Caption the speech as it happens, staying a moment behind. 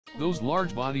Those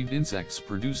large-bodied insects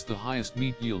produce the highest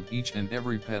meat yield each and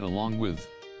every pet, along with,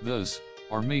 thus,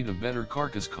 are made a better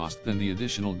carcass cost than the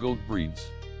additional goat breeds.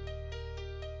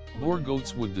 Boer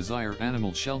goats would desire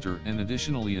animal shelter and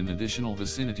additionally an additional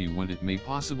vicinity when it may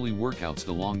possibly work out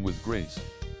along with graze.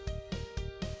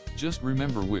 Just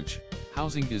remember which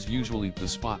housing is usually the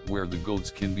spot where the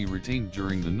goats can be retained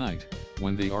during the night,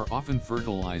 when they are often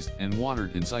fertilized and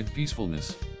watered inside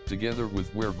peacefulness, together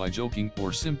with where by joking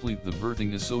or simply the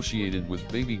birthing associated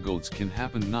with baby goats can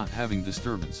happen, not having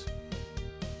disturbance.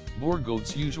 Boer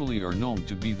goats usually are known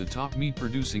to be the top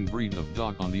meat-producing breed of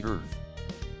dog on the earth.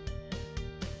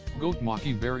 Goat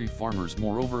maki berry farmers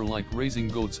moreover like raising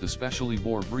goats, especially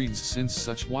Boer breeds, since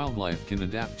such wildlife can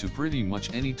adapt to pretty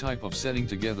much any type of setting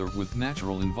together with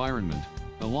natural environment,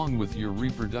 along with your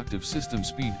reproductive system.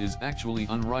 Speed is actually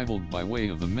unrivaled by way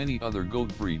of the many other goat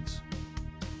breeds.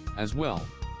 As well,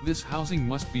 this housing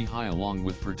must be high along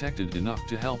with protected enough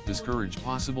to help discourage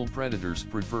possible predators,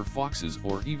 prefer foxes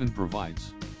or even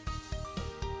provides.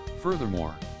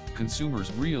 Furthermore,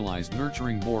 consumers realize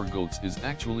nurturing Boer goats is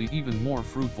actually even more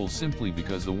fruitful simply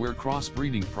because aware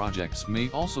crossbreeding projects may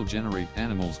also generate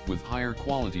animals with higher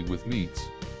quality with meats.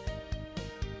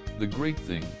 The great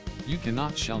thing, you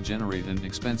shall generate an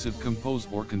expensive compose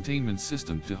or containment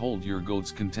system to hold your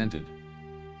goats contented.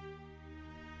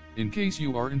 In case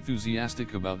you are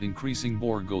enthusiastic about increasing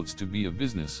Boer goats to be a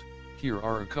business, here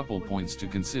are a couple points to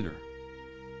consider.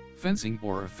 Fencing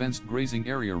or a fenced grazing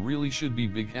area really should be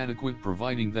big adequate,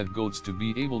 providing that goats to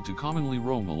be able to commonly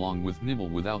roam along with nibble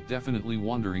without definitely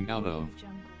wandering out of.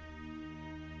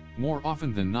 More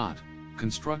often than not,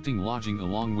 constructing lodging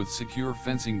along with secure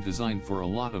fencing designed for a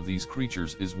lot of these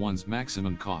creatures is one's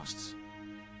maximum costs.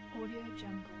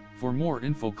 For more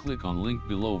info click on link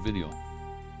below video.